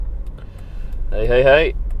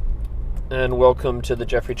Hey, and welcome to the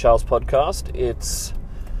Jeffrey Charles podcast. It's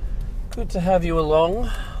good to have you along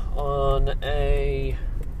on an,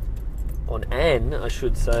 I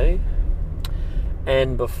should say,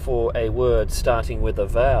 and before a word starting with a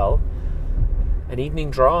vowel, an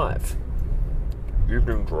evening drive.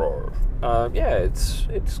 Evening drive.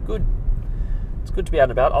 It's good. It's good to be out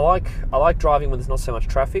and about. I like driving when there's not so much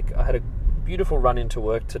traffic. I had a beautiful run into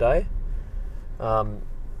work today.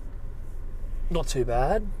 Not too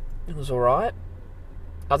bad. It was all right.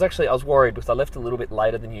 I was worried because I left a little bit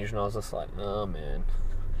later than usual. I was just like, oh man,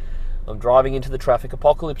 I'm driving into the traffic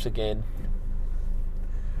apocalypse again.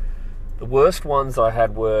 The worst ones I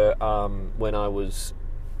had were when I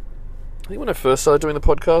first started doing the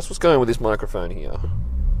podcast. What's going on with this microphone here?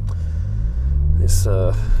 This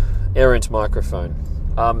errant microphone.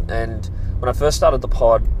 And when I first started the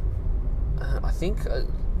pod, I think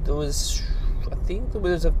there was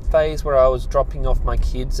a phase where I was dropping off my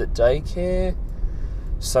kids at daycare.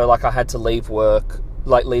 So I had to leave for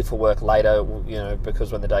work later,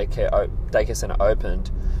 because when the daycare centre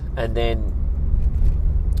opened. And then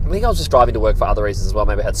I think I was just driving to work for other reasons as well.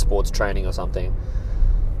 Maybe I had sports training or something.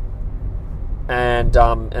 And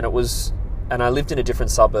I lived in a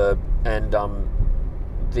different suburb, and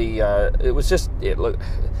the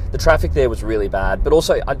traffic there was really bad. But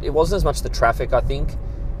also it wasn't as much the traffic, I think.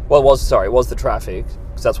 Well, it was the traffic,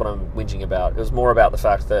 because that's what I'm whinging about. It was more about the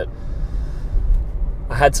fact that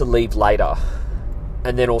I had to leave later,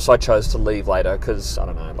 and then also I chose to leave later because, I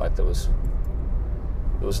don't know, there was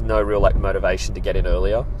no real motivation to get in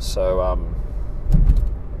earlier. So,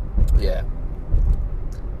 yeah.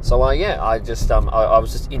 So, I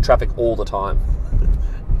was just in traffic all the time,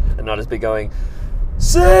 and I'd just be going,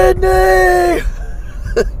 Sydney!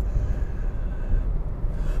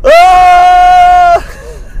 Ah!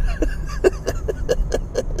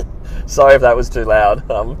 Sorry if that was too loud.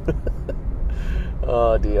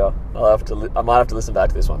 Oh dear, I might have to listen back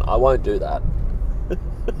to this one. I won't do that.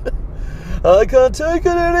 I can't take it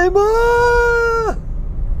anymore.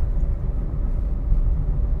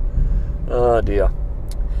 Oh dear.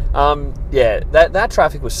 That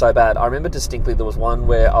traffic was so bad. I remember distinctly there was one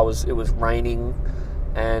where it was raining,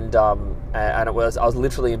 and I was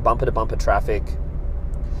literally in bumper to bumper traffic,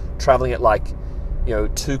 traveling at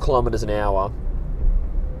 2 kilometers an hour.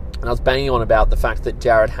 And I was banging on about the fact that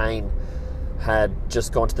Jared Hayne had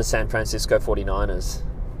just gone to the San Francisco 49ers.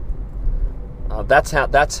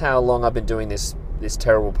 That's how long I've been doing this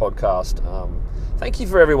terrible podcast. Thank you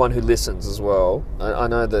for everyone who listens as well. I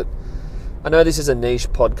know this is a niche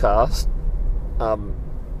podcast.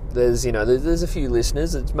 There's a few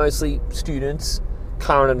listeners. It's mostly students,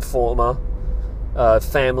 current and former,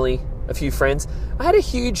 family, a few friends. I had a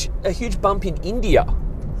huge bump in India.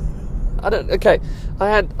 I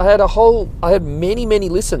had many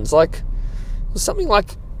listens. It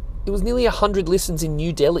was nearly 100 listens in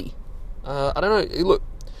New Delhi. I don't know. Look,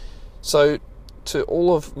 so to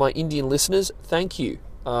all of my Indian listeners, thank you.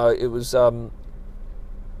 It was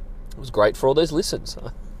great for all those listens.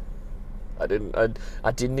 I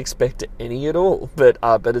didn't expect any at all, but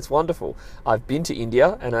it's wonderful. I've been to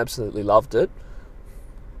India and absolutely loved it.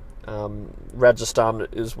 Rajasthan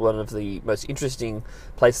is one of the most interesting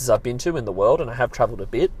places I've been to in the world, and I have travelled a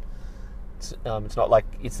bit. It's not like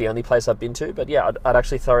it's the only place I've been to, but yeah, I'd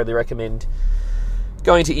actually thoroughly recommend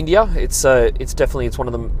going to India. It's one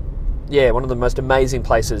of the most amazing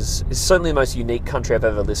places. It's certainly the most unique country I've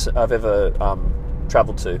ever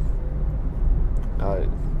travelled to.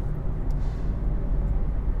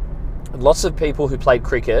 Lots of people who played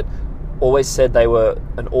cricket always said they were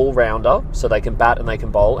an all-rounder, so they can bat and they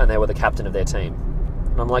can bowl, and they were the captain of their team.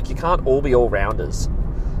 And I'm like, you can't all be all-rounders.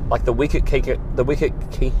 Like the wicket keeper, the wicket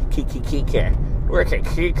keeper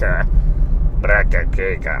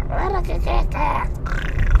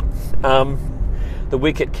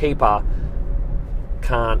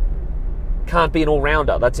can't be an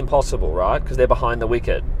all-rounder. That's impossible, right? Because they're behind the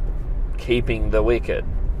wicket, keeping the wicket.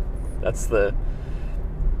 That's the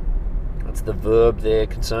verb they're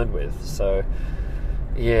concerned with. So,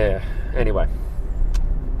 yeah. Anyway,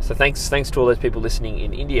 so thanks to all those people listening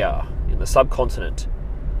in India, in the subcontinent.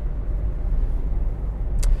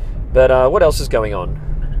 But what else is going on?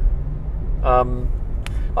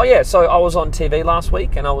 So I was on TV last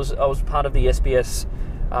week, and I was part of the SBS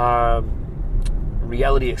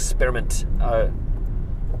reality experiment. A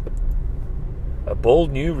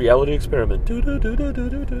bold new reality experiment.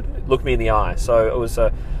 Look me in the eye. So it was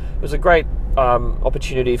a great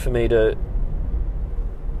opportunity for me to,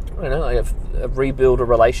 rebuild a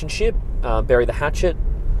relationship, bury the hatchet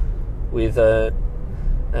with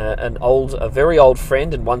a very old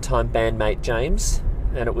friend and one-time bandmate, James,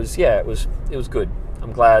 and it was good.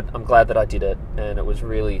 I'm glad that I did it, and it was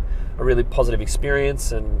really a really positive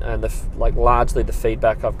experience, and largely the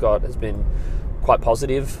feedback I've got has been quite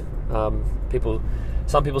positive.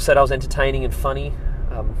 Some people said I was entertaining and funny,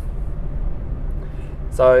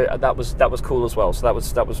 so that was cool as well. So that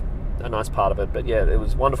was a nice part of it. But yeah, it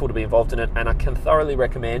was wonderful to be involved in it, and I can thoroughly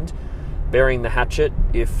recommend burying the hatchet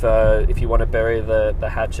if you want to bury the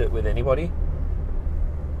hatchet with anybody.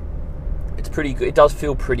 It's pretty good. It does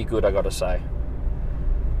feel pretty good, I got to say.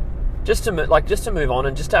 Just to move on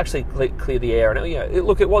and just to actually clear the air. And I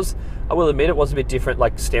will admit, it was a bit different,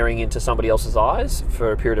 like staring into somebody else's eyes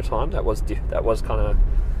for a period of time. That was kind of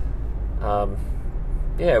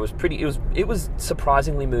it was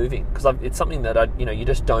surprisingly moving, because it's something that you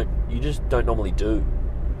just don't normally do.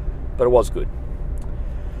 But it was good.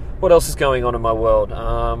 What else is going on in my world?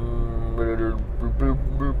 Other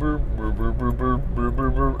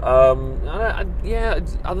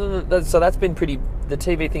than that, so that's been pretty. The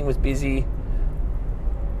TV thing was busy.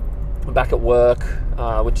 I'm back at work,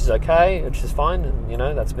 which is okay, which is fine,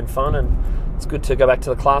 and that's been fun, and it's good to go back to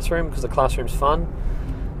the classroom because the classroom's fun.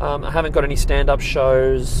 I haven't got any stand-up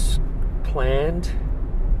shows planned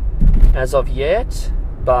as of yet,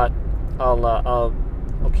 but I'll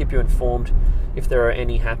keep you informed if there are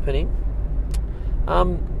any happening.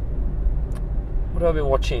 What have I been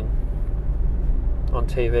watching on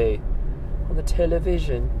TV? On the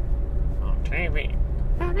television? On TV.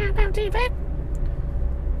 On TV.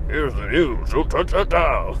 Here's the news. Don't touch that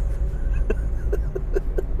dial.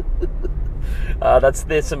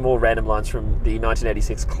 There's some more random lines from the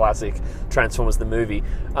 1986 classic Transformers the movie.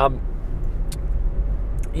 I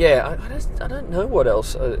don't know what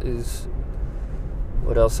else is.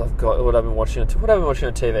 What else I've got? What I've been watching on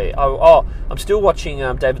TV? I'm still watching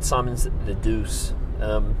David Simon's The Deuce.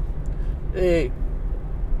 Hey,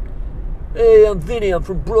 I'm Vinny. I'm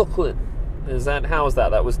from Brooklyn. How was that?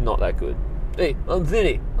 That was not that good. Hey, I'm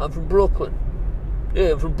Vinny. I'm from Brooklyn.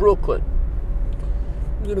 Yeah, I'm from Brooklyn.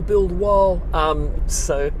 I'm gonna build a wall.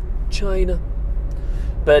 So China.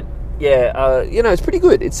 But yeah, it's pretty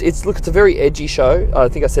good. It's a very edgy show. I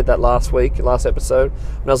think I said that last episode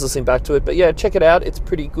when I was listening back to it. But yeah, check it out. It's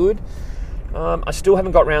pretty good. I still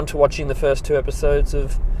haven't got round to watching the first 2 episodes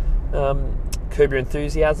of Curb Your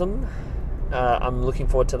Enthusiasm. I'm looking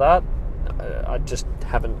forward to that. I just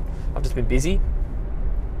haven't. I've just been busy.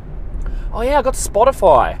 Oh yeah, I got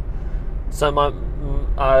Spotify. So my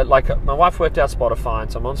wife worked out Spotify,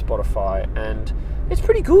 and so I'm on Spotify, and it's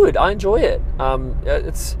pretty good. I enjoy it.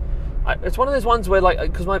 It's one of those ones where,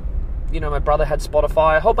 because my brother had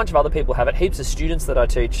Spotify, a whole bunch of other people have it. Heaps of students that I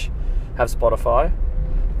teach have Spotify.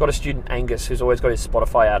 I've got a student, Angus, who's always got his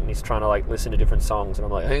Spotify out, and he's trying to listen to different songs, and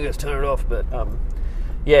I'm like, Angus, turn it off. But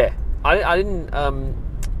I didn't.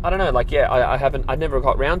 I don't know. I haven't. I never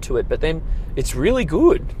got round to it, but then it's really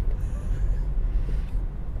good.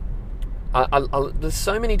 There's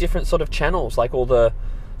so many different sort of channels, like all the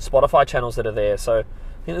Spotify channels that are there. So I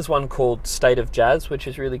think there's one called State of Jazz, which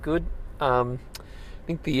is really good. I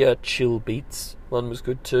think the Chill Beats one was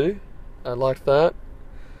good too. I liked that.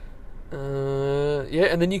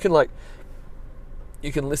 And then you can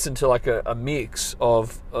listen to a mix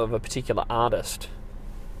of a particular artist.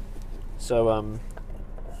 So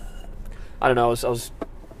I don't know. I was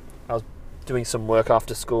doing some work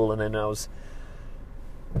after school, and then I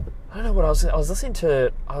don't know what I was listening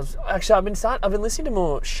to. I've been listening to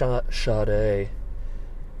more Sade.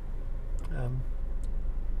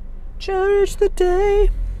 Cherish the day,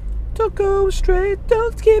 don't go straight,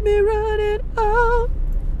 don't keep me running on.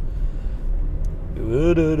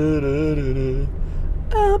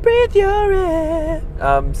 I'll breathe your air.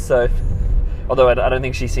 So, although I don't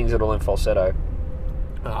think she sings it all in falsetto.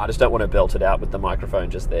 I just don't want to belt it out with the microphone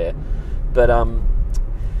just there. But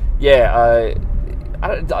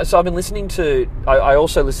so I've been listening to. I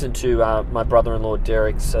also listened to my brother-in-law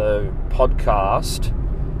Derek's podcast,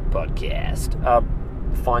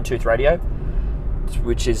 Fine Tooth Radio,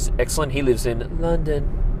 which is excellent. He lives in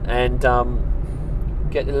London, and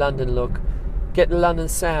get the London look, get the London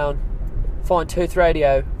sound. Fine Tooth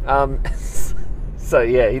Radio. So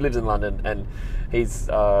yeah, he lives in London, and he's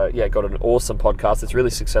got an awesome podcast. It's really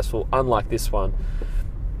successful, unlike this one.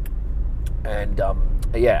 And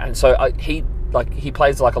and so he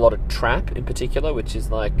plays a lot of trap in particular, which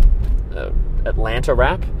is Atlanta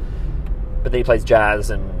rap. But then he plays jazz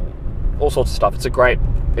and all sorts of stuff. It's a great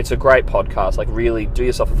podcast. Really do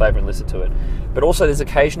yourself a favor and listen to it. But also there's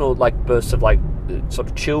occasional bursts of sort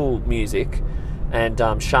of chill music, and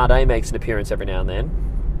Sade makes an appearance every now and then.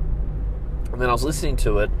 And then I was listening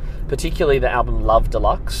to it, particularly the album Love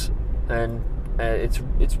Deluxe, and it's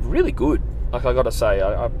really good. Like, I got to say,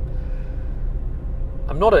 I'm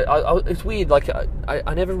not it's weird. Like,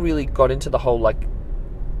 I never really got into the whole, like,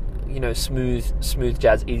 smooth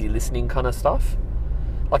jazz, easy listening kind of stuff.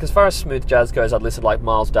 Like, as far as smooth jazz goes, I'd listen to, like,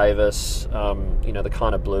 Miles Davis, the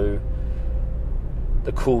kind of blue,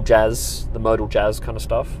 the cool jazz, the modal jazz kind of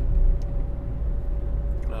stuff.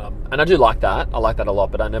 And I do like that. I like that a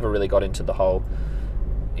lot, but I never really got into the whole,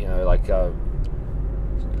 I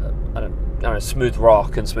don't know, smooth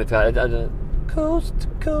rock and smooth... Coast to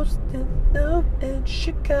coast and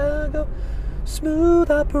Chicago, smooth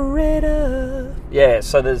operator.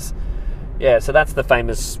 So that's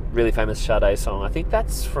the really famous Sade song. I think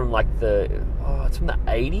that's from like it's from the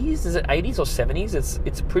 80s. Is it 80s or 70s?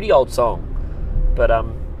 It's a pretty old song, but I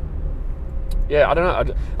don't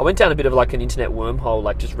know. I went down a bit of like an internet wormhole,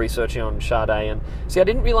 like just researching on Sade, and see, I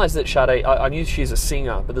didn't realise that Sade. I knew she's a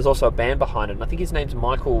singer, but there's also a band behind it, and I think his name's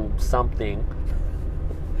Michael something.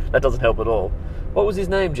 That doesn't help at all. What was his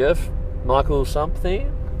name, Jeff? Michael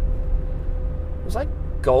something? It was like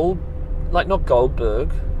not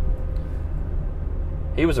Goldberg.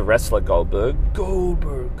 He was a wrestler, Goldberg.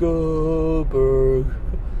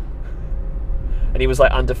 And he was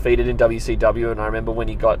like undefeated in WCW, and I remember when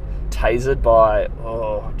he got tasered by,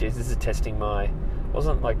 this is testing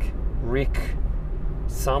wasn't like Rick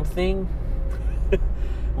something?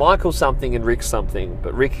 Michael something and Rick something,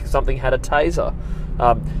 but Rick something had a taser.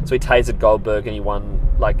 So he tasered Goldberg, and he won,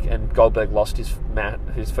 and Goldberg lost his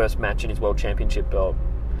first match in his World Championship belt.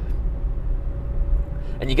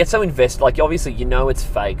 And you get so invested, like, obviously you know it's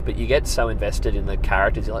fake, but you get so invested in the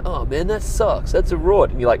characters, you're like, oh man, that sucks, that's a rort.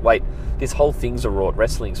 And you're like, wait, this whole thing's a rort,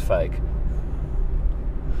 wrestling's fake.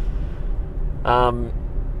 That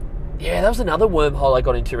was another wormhole I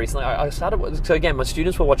got into recently. So again, my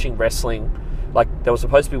students were watching wrestling, like, they were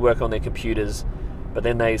supposed to be working on their computers, but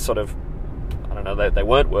then they sort of, I don't know, they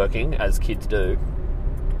weren't working, as kids do.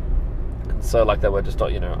 And so, like, they were just,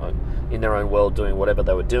 in their own world doing whatever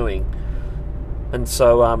they were doing. And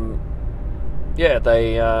so,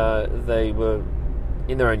 they were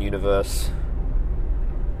in their own universe.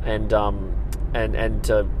 And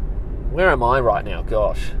where am I right now?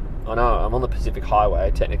 Gosh. I know, I'm on the Pacific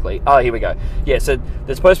Highway, technically. Oh, here we go. Yeah, so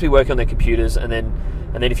they're supposed to be working on their computers, and then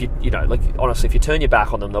if you honestly, if you turn your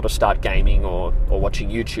back on them, they'll just start gaming or watching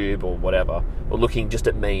YouTube or whatever, or looking just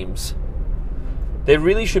at memes. There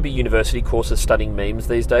really should be university courses studying memes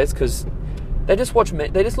these days, because they just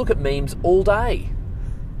look at memes all day.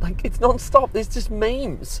 Like, it's non-stop. There's just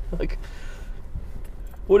memes. Like,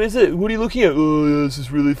 what is it? What are you looking at? Oh, yeah, this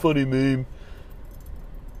is really funny meme.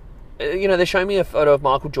 They're showing me a photo of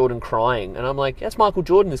Michael Jordan crying, and I'm like, that's Michael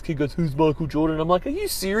Jordan. This kid goes, who's Michael Jordan? I'm like, are you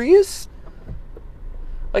serious?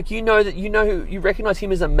 Like, you recognize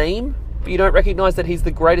him as a meme, but you don't recognize that he's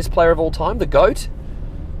the greatest player of all time, the GOAT?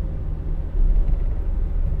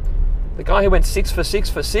 The guy who went 6 for 6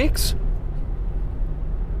 for 6?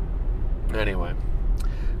 Anyway.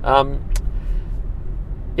 So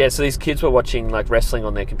these kids were watching, like, wrestling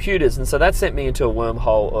on their computers, and so that sent me into a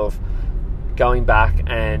wormhole of going back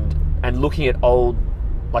and looking at old,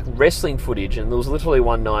 like, wrestling footage. And there was literally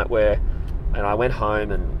one night where, I went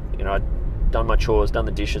home and, I'd done my chores, done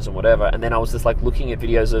the dishes and whatever, and then I was just, like, looking at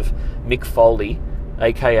videos of Mick Foley,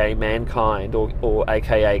 aka Mankind, or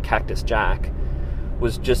aka Cactus Jack,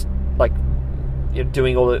 was just, like,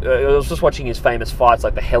 doing all the... I was just watching his famous fights,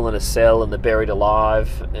 like the Hell in a Cell and the Buried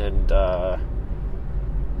Alive, and I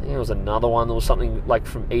think there was another one. There was something like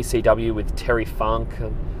from ECW with Terry Funk.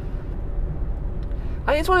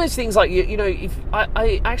 And it's one of those things, like, if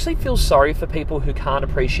I actually feel sorry for people who can't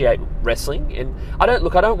appreciate wrestling, and I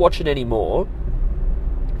don't watch it anymore,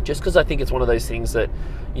 just because I think it's one of those things that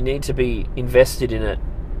you need to be invested in it,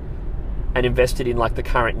 and invested in, like, the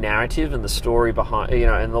current narrative and the story behind,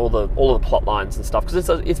 and all the plot lines and stuff, because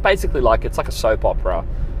it's basically like, it's like a soap opera,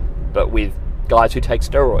 but with guys who take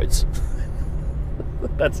steroids.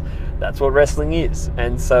 That's what wrestling is.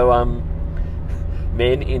 And so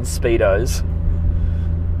men in Speedos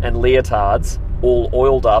and leotards, all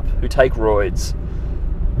oiled up, who take roids,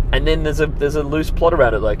 and then there's a loose plot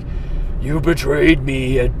around it, like, you betrayed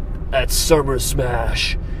me at Summer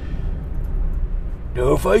Smash.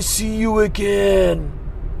 Now if I see you again,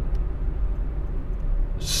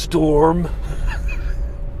 Storm,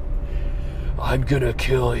 I'm gonna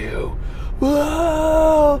kill you.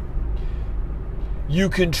 Whoa! You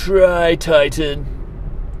can try, Titan,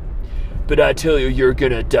 but I tell you, you're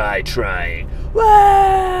gonna die trying.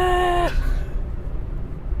 Whoa!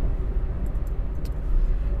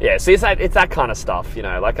 Yeah, see, it's that kind of stuff, you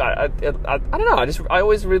know. Like I don't know. I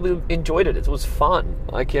always really enjoyed it. It was fun.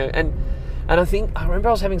 Like, you know, and I remember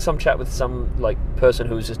I was having some chat with some like person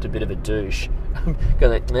who was just a bit of a douche,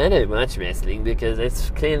 going like, I don't watch wrestling because it's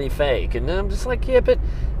clearly fake, and I'm just like, yeah, but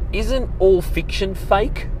isn't all fiction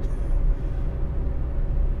fake?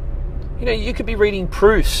 You know, you could be reading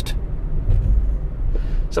Proust,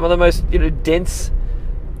 some of the most, you know, dense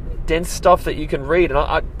stuff that you can read, and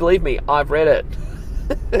I believe me, I've read it.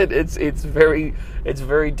 It's very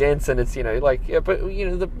dense, and it's, you know, like, yeah, but you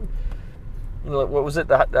know, what was it,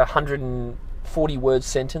 the 140 word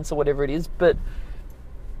sentence or whatever it is, but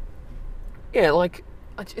yeah, like,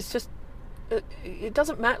 it's just, it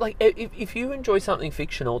doesn't matter. Like, if you enjoy something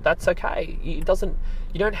fictional, that's okay. You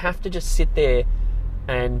don't have to just sit there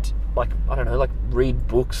and, like, I don't know, like, read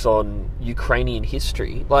books on Ukrainian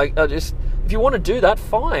history. Like, if you want to do that,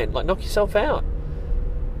 fine. Like, knock yourself out.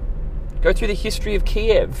 Go through the history of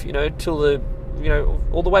Kiev, you know, till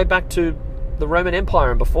all the way back to the Roman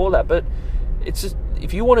Empire and before that. But it's just,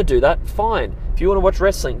 if you want to do that, fine. If you want to watch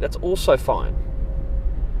wrestling, that's also fine.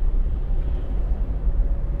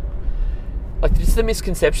 Like, it's the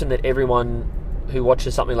misconception that everyone who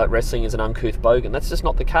watches something like wrestling is an uncouth bogan. That's just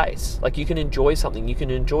not the case. Like, you can enjoy something. You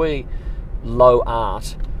can enjoy low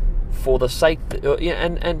art for the sake,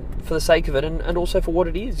 and for the sake of it, and also for what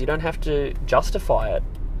it is. You don't have to justify it.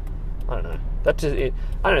 I don't know. I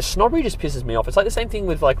don't know. Snobbery just pisses me off. It's like the same thing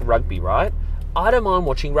with, like, rugby, right? I don't mind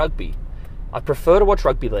watching rugby. I prefer to watch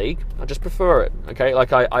rugby league. I just prefer it. Okay,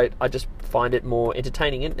 like I just find it more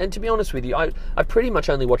entertaining. And to be honest with you, I pretty much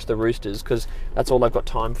only watch the Roosters because that's all I've got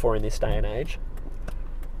time for in this day and age.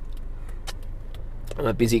 I'm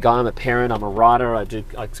a busy guy. I'm a parent. I'm a writer. I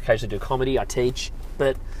occasionally do comedy. I teach.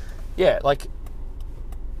 But yeah, like,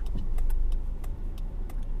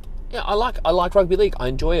 yeah, I like rugby league. I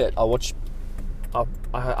enjoy it.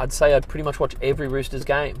 I'd say I'd pretty much watch every Roosters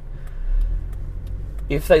game.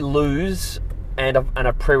 If they lose and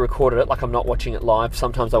I've pre-recorded it, like, I'm not watching it live,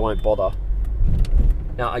 sometimes I won't bother.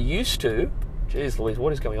 Now, I used to. Jeez Louise,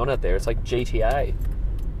 what is going on out there? It's like GTA.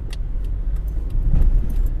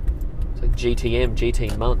 It's like GTM,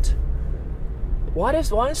 GT Munt. Why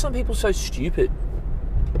are some people so stupid?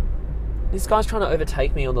 This guy's trying to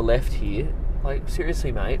overtake me on the left here. Like,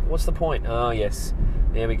 seriously, mate, what's the point? Oh, yes,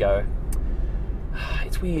 there we go.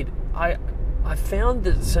 It's weird. I found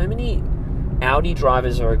that so many Audi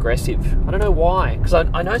drivers are aggressive. I don't know why, because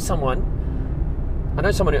I know someone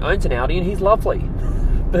who owns an Audi and he's lovely,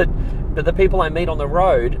 but the people I meet on the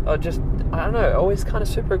road are just, I don't know, always kind of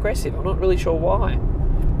super aggressive. I'm not really sure why.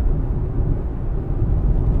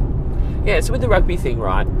 Yeah, so with the rugby thing,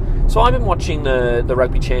 right? So I've been watching the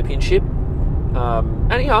rugby championship.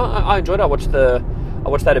 And yeah, I enjoyed it. I watched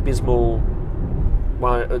that abysmal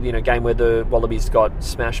one, you know, game where the Wallabies got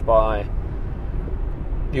smashed by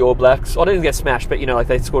the All Blacks. I didn't get smashed, but, you know, like,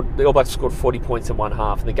 the All Blacks scored 40 points in one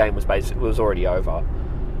half, and the game was already over.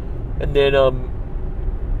 And then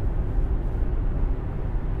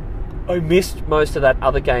I missed most of that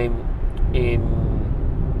other game in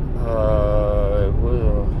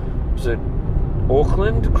was it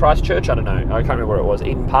Auckland, Christchurch? I don't know. I can't remember where it was.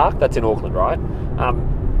 Eden Park. That's in Auckland, right? I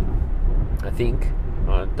think.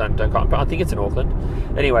 Don't quite. But I think it's in Auckland.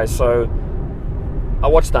 Anyway, so I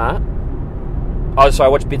watched that. So I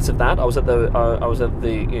watched bits of that. I was at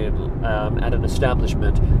an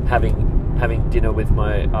establishment having dinner with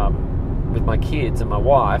my kids and my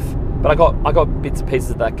wife. But I got bits and pieces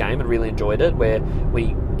of that game and really enjoyed it. Where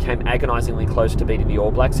we came agonisingly close to beating the All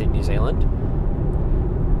Blacks in New Zealand.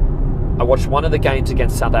 I watched one of the games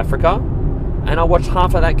against South Africa, and I watched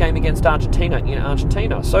half of that game against Argentina in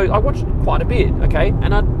Argentina. So I watched quite a bit, okay,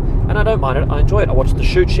 and I don't mind it. I enjoy it. I watched the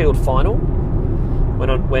Shoot Shield final when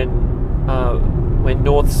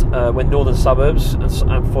Northern Suburbs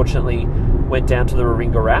unfortunately went down to the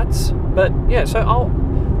Warringah Rats. But yeah, so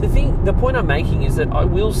the point I'm making is that I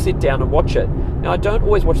will sit down and watch it. Now, I don't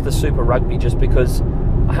always watch the Super Rugby just because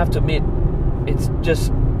I have to admit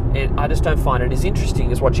I just don't find it as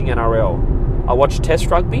interesting as watching NRL. I watch Test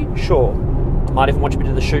Rugby, sure. I might even watch a bit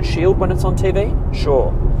of the Shoot Shield when it's on TV,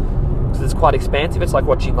 sure. Because it's quite expansive. It's like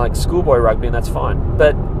watching, like, schoolboy rugby, and that's fine.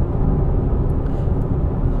 But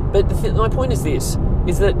my point is this,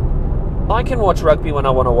 is that I can watch rugby when I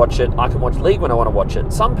want to watch it. I can watch league when I want to watch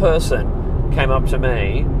it. Some person came up to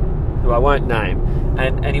me, who I won't name,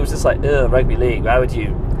 and he was just like, rugby league,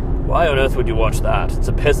 why on earth would you watch that? It's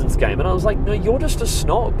a peasant's game. And I was like, no, you're just a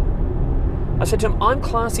snob. I said to him, I'm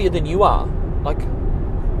classier than you are. Like,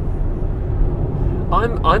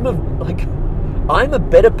 I'm a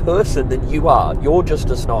better person than you are. You're just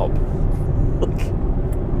a snob. Like,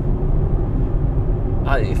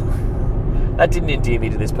 that didn't endear me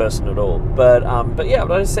to this person at all. But yeah,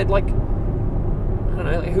 but I just said, like, I don't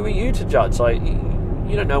know, like, who are you to judge? Like,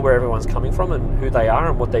 you don't know where everyone's coming from and who they are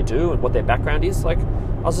and what they do and what their background is. Like,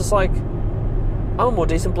 I was just like, I'm a more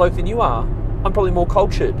decent bloke than you are. I'm probably more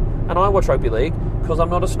cultured, and I watch rugby league because I'm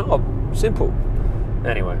not a snob. Simple.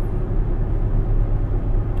 Anyway,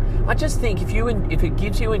 I just think if it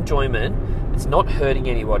gives you enjoyment, it's not hurting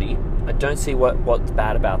anybody. I don't see what's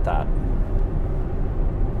bad about that.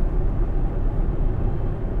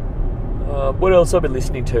 What else I've been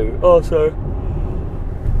listening to?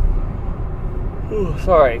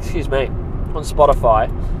 Sorry, excuse me. On Spotify,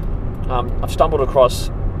 I've stumbled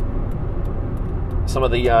across some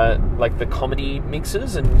of the like the comedy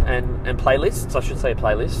mixes and playlists, I should say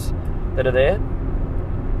playlists, that are there.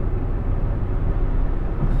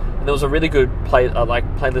 And there was a really good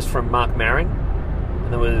playlist from Mark Maron,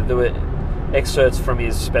 and there were excerpts from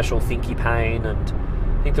his special Thinky Pain, and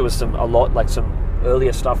I think there was some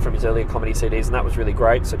earlier stuff from his earlier comedy CDs, and that was really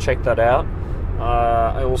great. So check that out.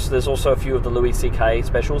 There's also a few of the Louis C.K.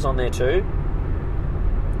 specials on there too.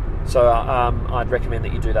 So I'd recommend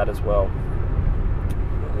that you do that as well.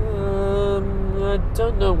 I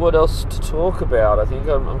don't know what else to talk about. I think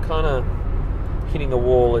I'm kind of hitting the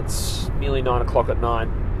wall. It's nearly 9 o'clock at night.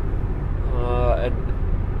 And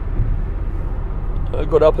I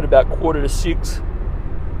got up at about 5:45.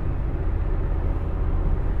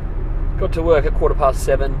 Got to work at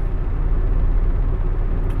 7:15.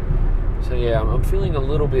 So yeah, I'm feeling a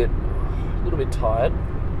little bit tired.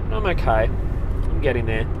 But I'm okay. I'm getting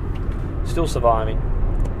there. Still surviving.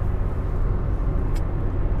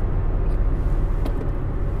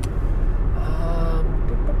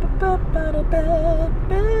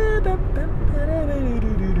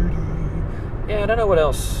 Yeah, I don't know what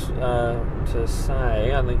else to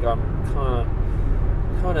say. I think I'm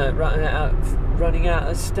kind of running out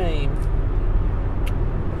of steam.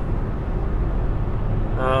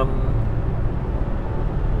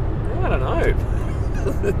 I don't know.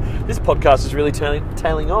 This podcast is really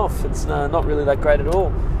tailing off. It's not really that great at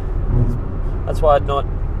all. That's why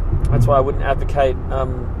I wouldn't advocate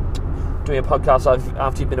doing a podcast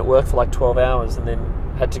after you've been at work for like 12 hours and then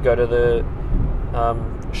had to go to the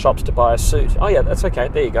shops to buy a suit. Oh yeah, that's okay.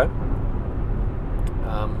 There you go.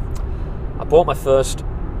 I bought my first.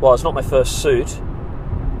 Well, it's not my first suit.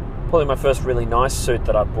 Probably my first really nice suit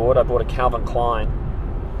that I bought. I bought a Calvin Klein.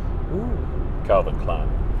 Ooh, Calvin Klein.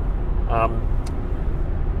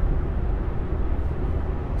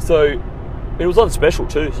 So it was on special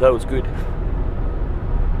too, so that was good.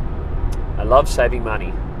 I love saving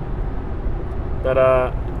money. But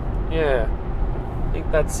yeah, I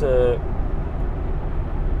think that's I'd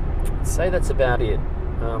say that's about it.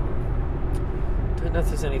 Don't know if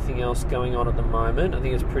there's anything else going on at the moment. I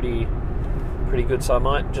think it's pretty good, so I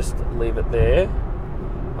might just leave it there.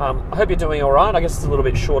 I hope you're doing all right. I guess it's a little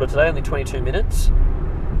bit shorter today, only 22 minutes.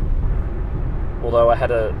 Although I had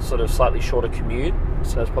a sort of slightly shorter commute,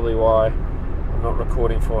 so that's probably why I'm not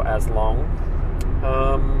recording for as long.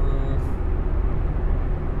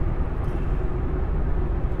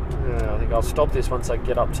 Yeah, I think I'll stop this once I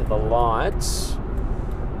get up to the lights.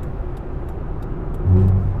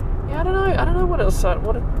 Yeah, I don't know what else. I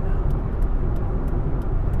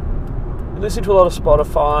listen to a lot of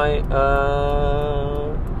Spotify.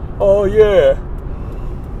 Oh yeah.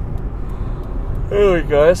 There we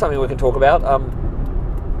go. Something we can talk about.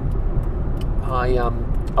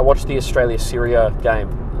 I watched the Australia-Syria game.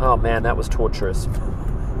 Oh man, that was torturous.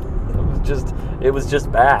 It was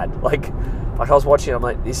just bad. Like I was watching it, I'm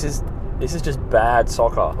like, this is just bad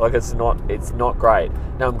soccer. Like it's not great.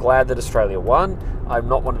 Now I'm glad that Australia won. I'm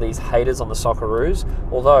not one of these haters on the Socceroos,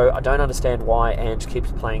 although I don't understand why Ange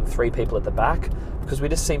keeps playing 3 people at the back, because we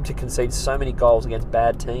just seem to concede so many goals against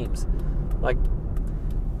bad teams. Like,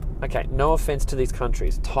 okay, no offense to these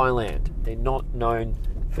countries. Thailand, they're not known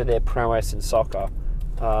for their prowess in soccer.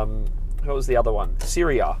 What was the other one?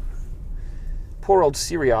 Syria. Poor old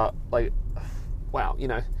Syria. Like, wow,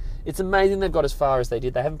 it's amazing they've got as far as they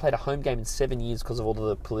did. They haven't played a home game in 7 years because of all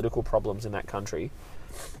the political problems in that country.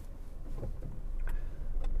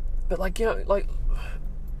 But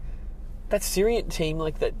that Syrian team,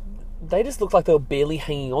 that they just looked like they were barely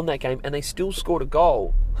hanging on that game, and they still scored a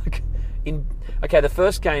goal. The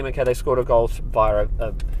first game, they scored a goal via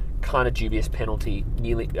a kind of dubious penalty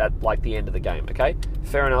nearly at the end of the game. Okay,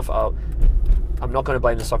 fair enough. I'm not going to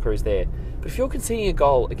blame the Socceroos there. But if you're conceding a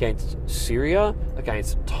goal against Syria,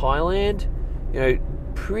 against Thailand,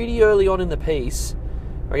 pretty early on in the piece,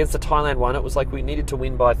 or against the Thailand one, it was like we needed to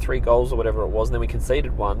win by 3 goals or whatever it was, and then we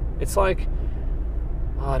conceded 1. It's like,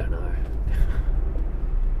 I don't know.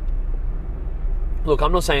 look,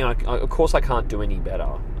 I'm not saying of course I can't do any better.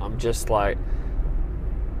 I'm just like,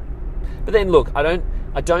 but then look, I'm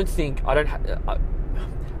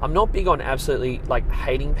not big on absolutely like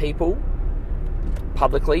hating people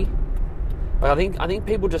publicly. Like I think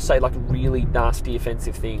people just say like really nasty,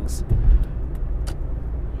 offensive things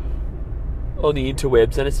on the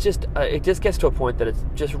interwebs, and it's just it just gets to a point that it's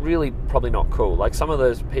just really probably not cool. Like some of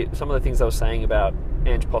the things I was saying about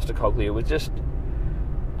Ange Postecoglou was just,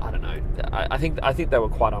 I don't know. I think they were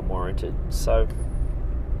quite unwarranted. So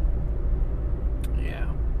yeah,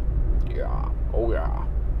 oh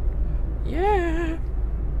yeah.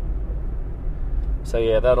 So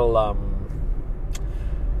yeah, that'll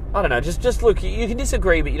I don't know. Just look. You can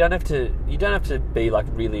disagree, but you don't have to. You don't have to be like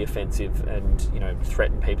really offensive and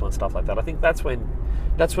threaten people and stuff like that. I think that's when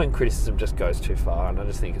criticism just goes too far, and I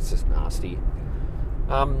just think it's just nasty.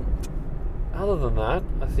 Other than that,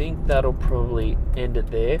 I think that'll probably end it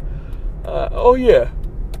there. Oh yeah,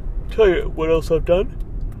 tell you what else I've done.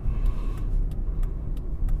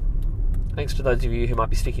 Thanks to those of you who might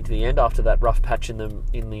be sticking to the end after that rough patch in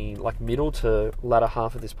the like middle to latter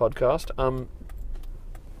half of this podcast.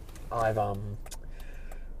 I've what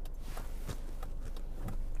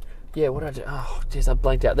did I do? Oh, jeez, I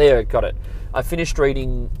blanked out. There, got it. I finished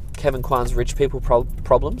reading Kevin Kwan's Rich People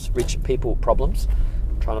Problems.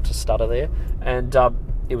 Try not to stutter there. And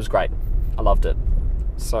it was great. I loved it.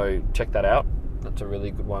 So check that out. That's a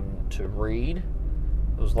really good one to read.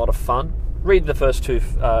 It was a lot of fun. Read the first two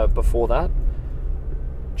before that.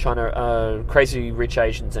 Crazy Rich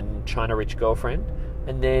Asians and China Rich Girlfriend.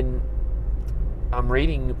 And then I'm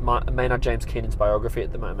reading Maynard James Keenan's biography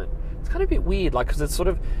at the moment. It's kind of a bit weird, like, because it's sort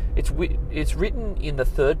of it's written in the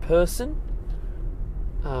third person.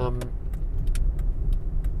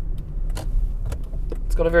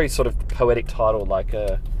 It's got a very sort of poetic title, like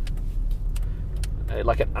an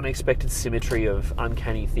unexpected symmetry of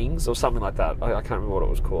uncanny things, or something like that. I can't remember what it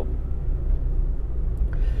was called.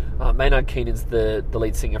 Maynard Keenan's the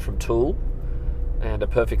lead singer from Tool and A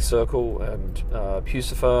Perfect Circle and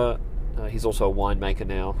Pucifer. He's also a winemaker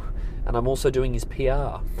now, and I'm also doing his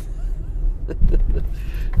PR.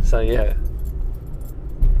 So yeah.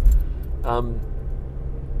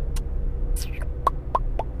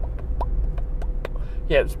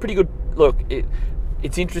 Yeah, it's pretty good. Look,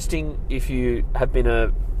 it's interesting if you have been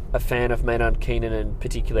a fan of Maynard Keenan and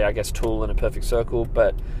particularly, I guess, Tool and A Perfect Circle.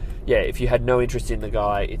 But yeah, if you had no interest in the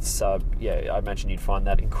guy, it's I imagine you'd find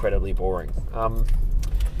that incredibly boring.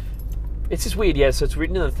 It's just weird, yeah. So it's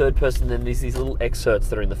written in the third person, and then there's these little excerpts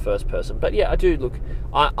that are in the first person. But yeah, I do look.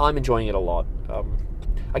 I'm enjoying it a lot.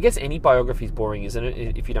 I guess any biography is boring, isn't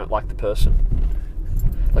it? If you don't like the person,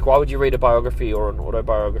 like why would you read a biography or an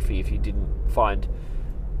autobiography if you didn't find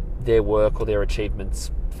their work or their achievements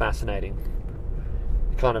fascinating?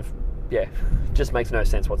 It kind of, yeah, just makes no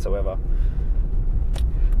sense whatsoever.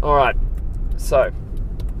 All right, so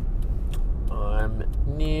I'm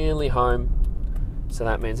nearly home. So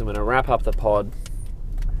that means I'm going to wrap up the pod.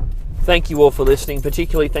 Thank you all for listening.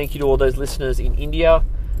 Particularly thank you to all those listeners in India.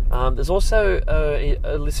 There's also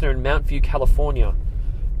a listener in Mount View, California.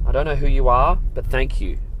 I don't know who you are, but thank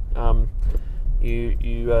you.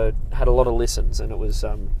 You had a lot of listens, and it was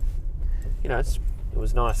it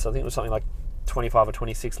was nice. I think it was something like 25 or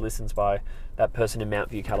 26 listens by that person in Mount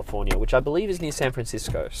View, California, which I believe is near San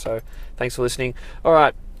Francisco. So thanks for listening. All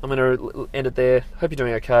right, I'm going to end it there. Hope you're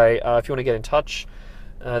doing okay. If you want to get in touch,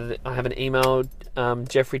 I have an email,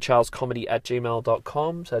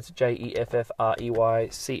 jeffreycharlescomedy@gmail.com. So that's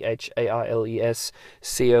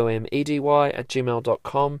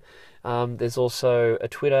jeffreycharlescomedy@gmail.com. There's also a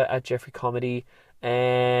Twitter @jeffreycomedy,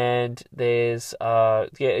 and there's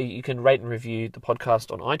you can rate and review the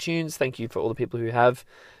podcast on iTunes. Thank you for all the people who have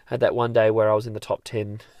had that one day where I was in the top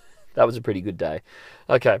 10. That was a pretty good day.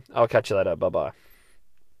 Okay, I'll catch you later. Bye bye.